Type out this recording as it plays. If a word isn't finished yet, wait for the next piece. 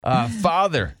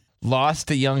Father lost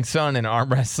a young son in arm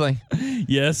wrestling.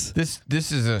 Yes.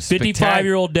 This is a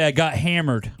 55-year-old dad got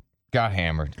hammered. Got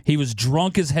hammered. He was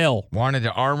drunk as hell. Wanted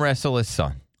to arm wrestle his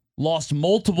son. Lost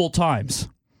multiple times.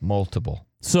 Multiple.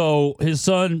 So his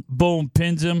son, boom,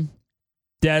 pins him.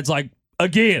 Dad's like,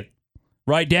 again.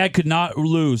 Right? Dad could not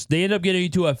lose. They end up getting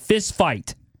into a fist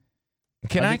fight.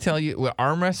 Can I tell you, with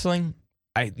arm wrestling,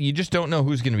 you just don't know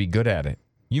who's going to be good at it.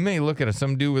 You may look at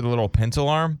some dude with a little pencil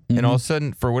arm, and all of a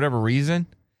sudden, for whatever reason,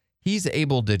 he's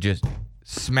able to just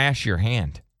smash your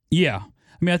hand. Yeah.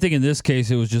 I mean, I think in this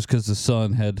case, it was just because the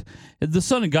son had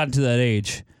gotten to that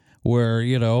age where,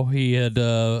 he had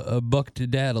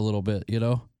bucked Dad a little bit,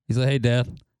 He's like, hey,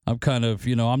 Dad, I'm kind of,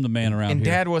 I'm the man around here. And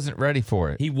Dad wasn't ready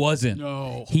for it. He wasn't.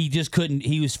 No. He just couldn't.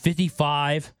 He was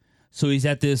 55, so he's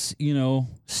at this,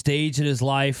 stage in his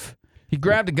life. He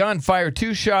grabbed a gun, fired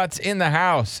 2 shots in the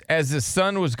house as his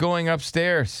son was going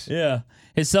upstairs. Yeah.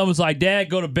 His son was like, Dad,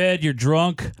 go to bed. You're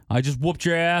drunk. I just whooped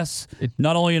your ass.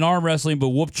 Not only in arm wrestling, but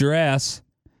whooped your ass.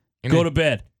 Go to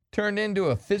bed. Turned into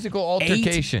a physical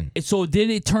altercation. So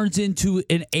then it turns into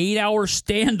an 8-hour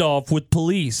standoff with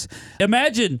police.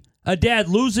 Imagine a dad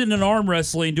losing an arm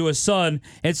wrestling to his son,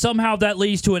 and somehow that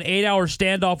leads to an 8-hour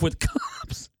standoff with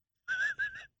cops.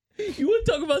 You want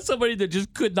to talk about somebody that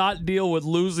just could not deal with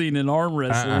losing in arm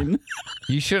wrestling?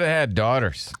 You should have had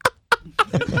daughters.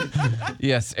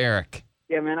 Yes, Eric.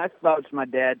 Yeah, man, I vouched my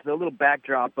dad. So a little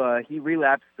backdrop. He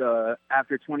relapsed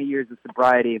after 20 years of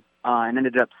sobriety and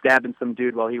ended up stabbing some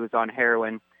dude while he was on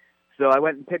heroin. So I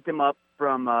went and picked him up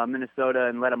from Minnesota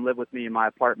and let him live with me in my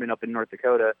apartment up in North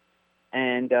Dakota.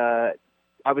 And I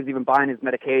was even buying his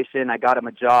medication. I got him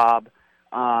a job.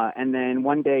 And then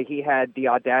one day he had the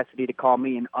audacity to call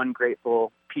me an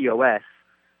ungrateful POS.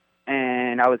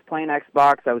 And I was playing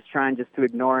Xbox. I was trying just to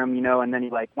ignore him, and then he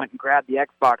went and grabbed the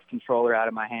Xbox controller out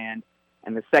of my hand.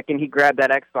 And the second he grabbed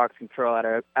that Xbox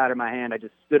controller out of my hand, I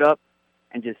just stood up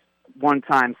and just one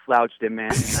time slouched him,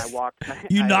 man. And I walked.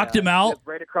 You knocked him out?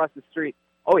 Right across the street.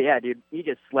 Oh, yeah, dude. He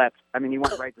just slept. I mean, he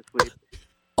went right to sleep.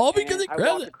 All because he I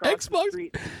grabbed walked the across the Xbox?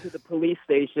 street to the police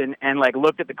station and,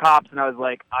 looked at the cops, and I was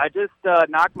like, I just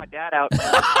knocked my dad out.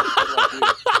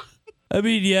 I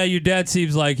mean, yeah, your dad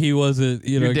seems like he wasn't,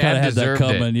 he kind of had that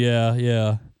coming.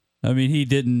 Yeah. I mean, he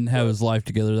didn't have his life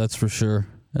together, that's for sure.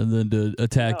 And then to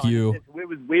attack you. It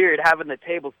was weird having the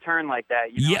tables turn like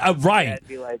that. Yeah, right.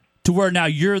 Be like, to where now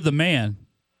you're the man.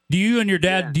 Do you and your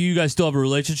dad, do you guys still have a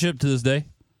relationship to this day?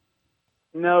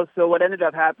 no, so what ended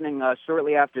up happening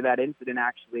shortly after that incident,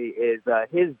 actually, is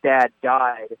his dad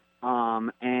died,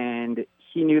 and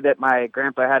he knew that my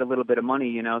grandpa had a little bit of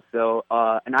money, so,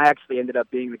 and I actually ended up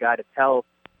being the guy to tell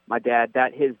my dad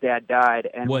that his dad died.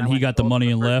 And when he got the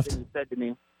money and left? He said to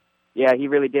me, yeah, he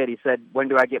really did. He said, when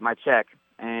do I get my check?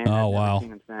 And oh, I've wow. never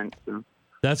seen him since, so.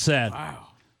 That's sad. Wow.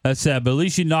 That's sad, but at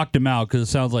least you knocked him out because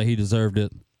it sounds like he deserved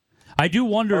it. I do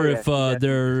wonder if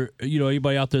there,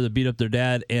 anybody out there that beat up their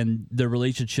dad and their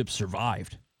relationship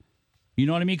survived. You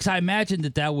know what I mean? Because I imagine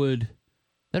that'd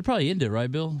probably end it, right,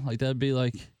 Bill? That'd be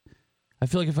like, I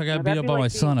feel like if I got beat up by my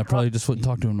son, I probably just wouldn't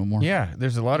talk to him no more. Yeah,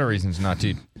 there's a lot of reasons not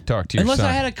to talk to your Unless son.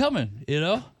 I had it coming,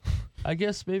 I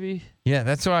guess maybe. Yeah,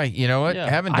 that's why, you know what? Yeah.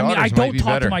 Having daughters I might don't be talk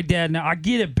better. to my dad now. I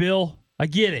get it, Bill. I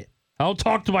get it. I don't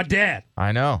talk to my dad.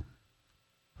 I know.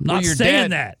 I'm not your saying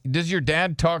dad, that. Does your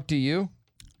dad talk to you?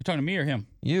 You're talking to me or him?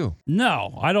 You.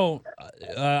 No, I don't.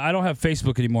 I don't have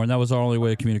Facebook anymore, and that was our only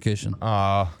way of communication.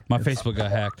 My Facebook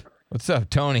got hacked. What's up,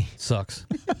 Tony? Sucks.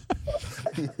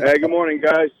 Hey, good morning,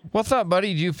 guys. What's up,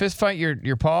 buddy? Did you fist fight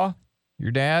your pa?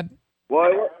 Your dad?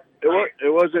 Well,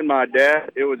 it wasn't my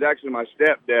dad. It was actually my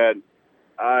stepdad.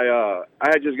 I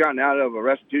had just gotten out of a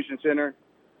restitution center,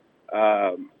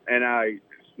 and I,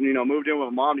 moved in with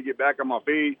my mom to get back on my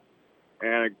feet.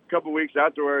 And a couple of weeks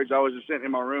afterwards, I was just sitting in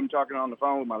my room talking on the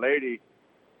phone with my lady,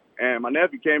 and my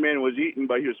nephew came in and was eating,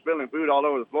 but he was spilling food all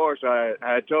over the floor. So I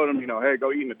had told him, hey,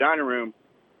 go eat in the dining room.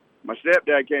 My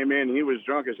stepdad came in, and he was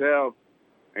drunk as hell,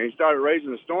 and he started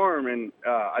raising a storm. And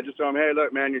I just told him, hey,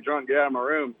 look, man, you're drunk. Get out of my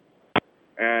room.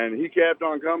 And he kept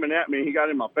on coming at me. He got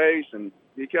in my face, and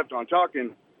he kept on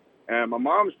talking. And my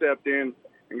mom stepped in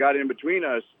and got in between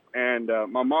us. And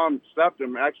my mom slapped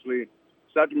him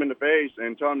in the face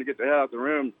and told him to get the hell out of the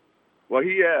room. Well,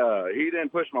 he then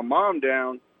pushed my mom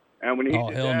down. And when he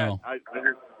did that, no.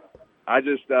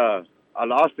 I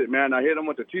lost it, man. I hit him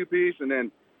with a two-piece, and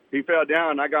then he fell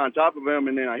down. I got on top of him,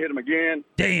 and then I hit him again.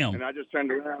 Damn. And I just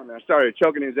turned around, and I started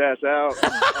choking his ass out.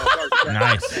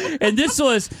 Nice. And this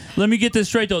was, let me get this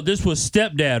straight, though. This was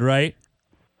stepdad, right?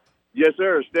 Yes,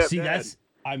 sir, stepdad.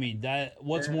 See,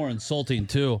 what's more insulting,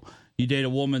 too? You date a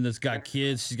woman that's got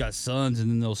kids, she's got sons,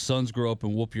 and then those sons grow up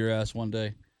and whoop your ass one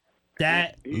day.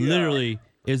 That literally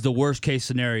is the worst case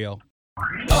scenario.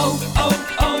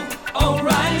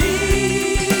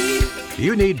 O'Reilly.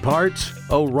 You need parts?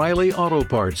 O'Reilly Auto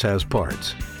Parts has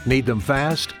parts. Need them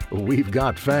fast? We've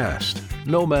got fast.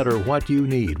 No matter what you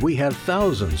need, we have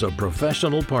thousands of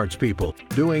professional parts people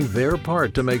doing their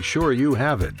part to make sure you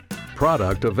have it.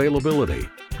 Product availability.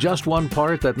 Just one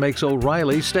part that makes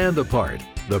O'Reilly stand apart.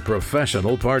 The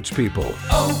professional parts people.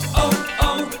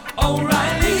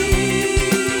 O'Reilly.